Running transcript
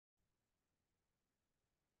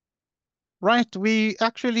Right, we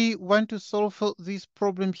actually want to solve this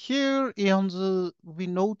problem here, and we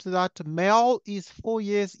note that Mel is 4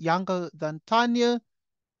 years younger than Tanya.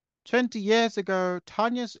 20 years ago,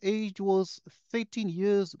 Tanya's age was 13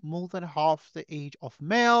 years more than half the age of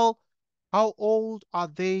Mel. How old are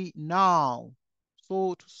they now?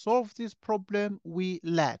 So to solve this problem, we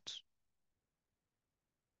let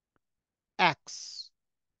X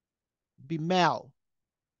be Mel,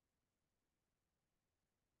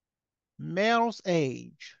 Mel's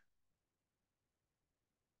age.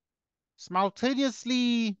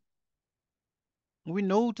 Simultaneously, we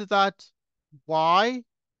note that Y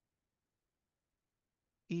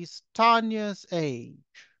is Tanya's age.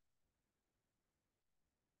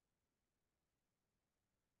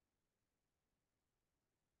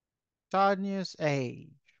 Tanya's age,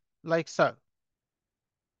 like so.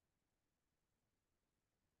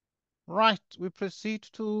 Right, we proceed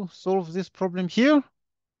to solve this problem here.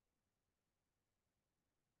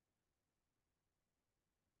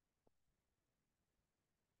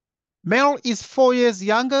 Mel is 4 years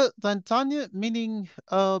younger than Tanya, meaning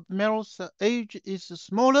Mel's age is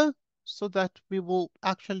smaller, so that we will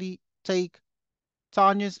actually take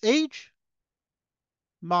Tanya's age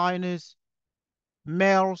minus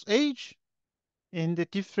Mel's age, and the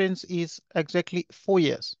difference is exactly 4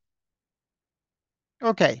 years.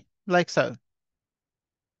 Okay, like so.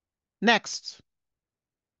 Next,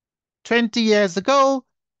 20 years ago,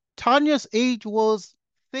 Tanya's age was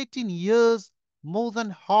 13 years more than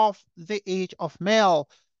half the age of Mel.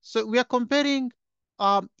 So we are comparing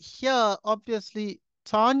here, obviously,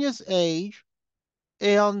 Tanya's age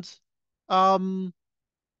and um,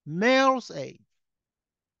 Mel's age.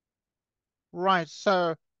 Right,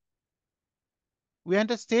 so we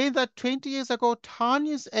understand that 20 years ago,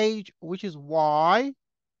 Tanya's age, which is Y,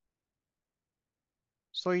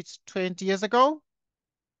 so it's 20 years ago,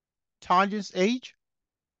 Tanya's age,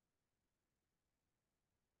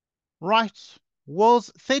 right,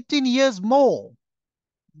 was 13 years more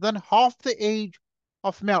than half the age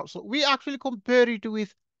of Mel. So we actually compare it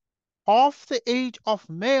with half the age of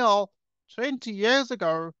Mel 20 years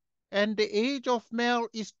ago, and the age of Mel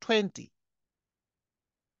is 20.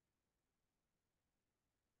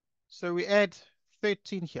 So we add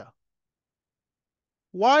 13 here.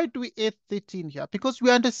 Why do we add 13 here? Because we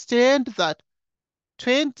understand that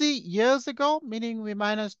 20 years ago, meaning we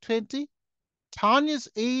minus 20, Tanya's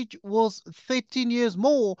age was 13 years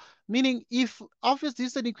more, meaning if obviously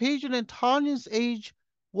this is an equation and Tanya's age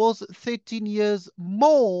was 13 years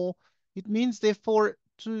more, it means therefore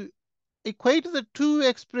to equate the two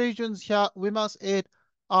expressions here, we must add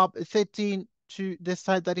up 13 to the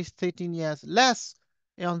side that is 13 years less,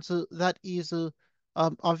 and so that is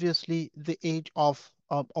obviously the age of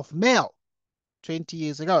Mel 20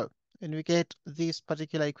 years ago, and we get this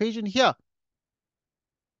particular equation here.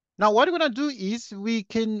 Now, what we're going to do is we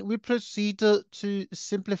proceed to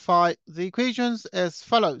simplify the equations as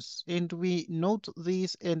follows, and we note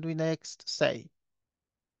these, and we next say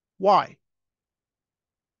y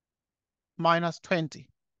minus 20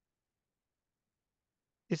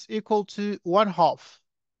 is equal to 1/2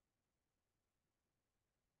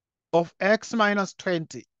 of x minus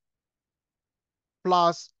 20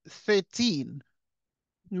 plus 13,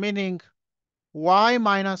 meaning y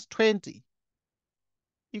minus 20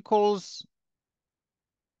 equals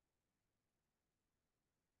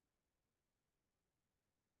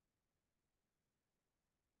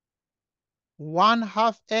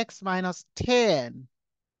 1/2 x minus 10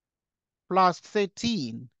 plus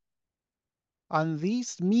 13. And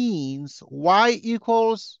this means y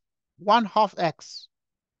equals 1/2 x.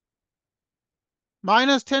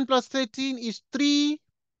 Minus 10 plus 13 is 3.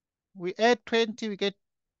 We add 20, we get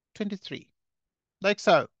 23. Like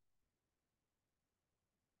so.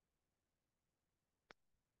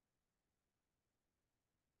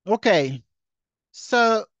 Okay.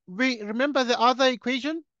 So we remember the other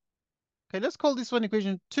equation. Okay, let's call this one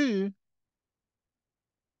equation 2.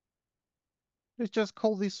 Let's just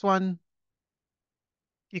call this one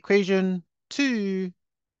equation 2.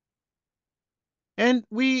 And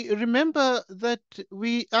we remember that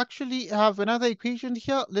we actually have another equation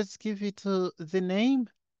here. Let's give it the name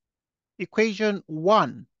equation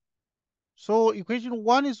 1. So equation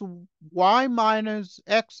 1 is y minus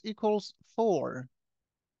x equals 4.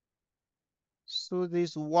 So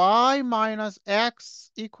this y minus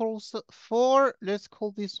x equals 4. Let's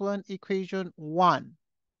call this one equation 1.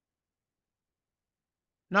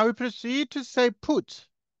 Now we proceed to say put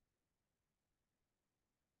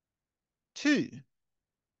 2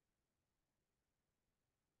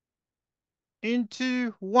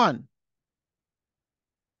 into 1.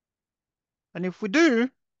 And if we do,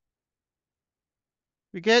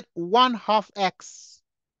 we get 1/2 x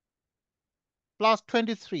plus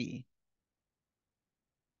 23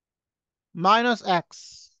 minus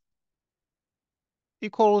x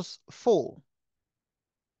equals 4.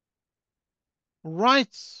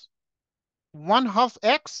 Right, 1/2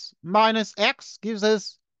 x minus x gives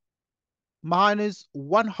us minus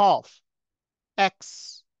 1/2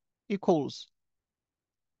 x equals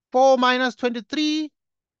 4 minus 23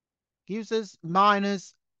 gives us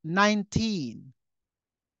minus 19.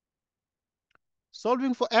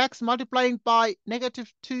 Solving for x, multiplying by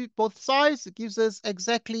 -2 both sides gives us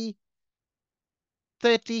exactly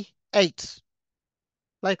 38,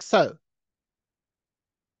 like so.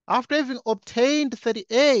 After having obtained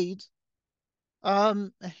 38,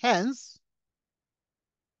 hence,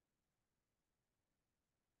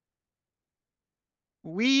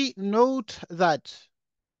 we note that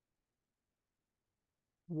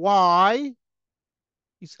y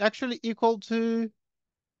is actually equal to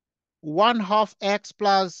 1/2 x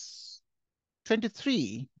plus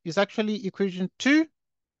 23 is actually equation 2,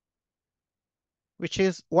 which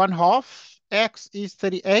is 1/2 x is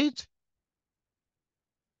 38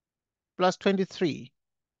 plus 23.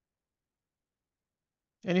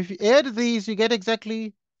 And if you add these, you get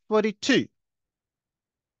exactly 42.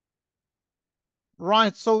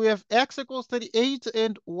 Right, so we have x equals 38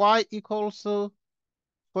 and y equals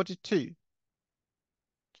 42.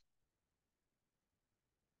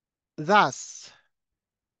 Thus,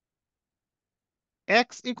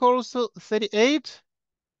 x equals 38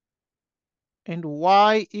 and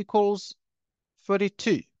y equals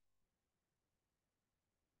 42.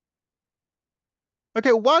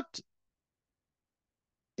 Okay, what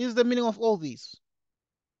is the meaning of all these?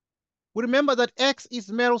 We remember that x is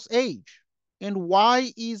Meryl's age and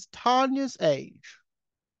y is Tanya's age.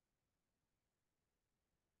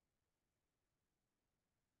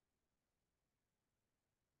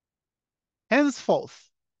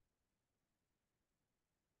 Henceforth,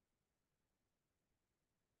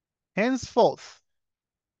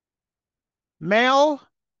 male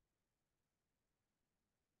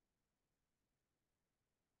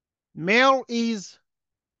is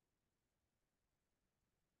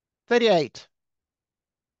 38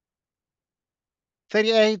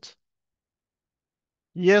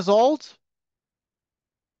 years old,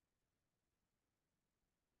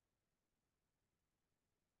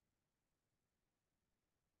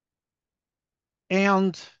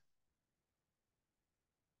 and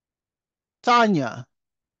Tanya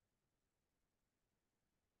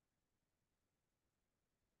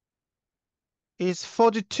is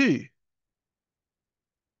 42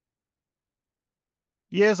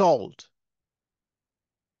 years old.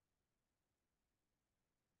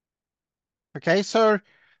 Okay, so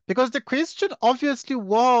because the question obviously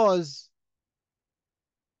was,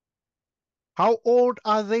 how old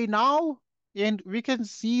are they now? And we can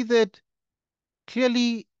see that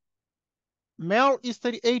clearly Mel is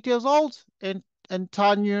 38 years old and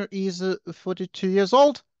Tanya is 42 years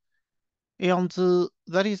old. And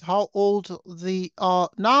that is how old they are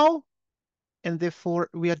now. And therefore,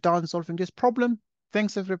 we are done solving this problem.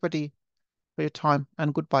 Thanks, everybody, for your time,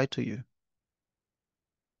 and goodbye to you.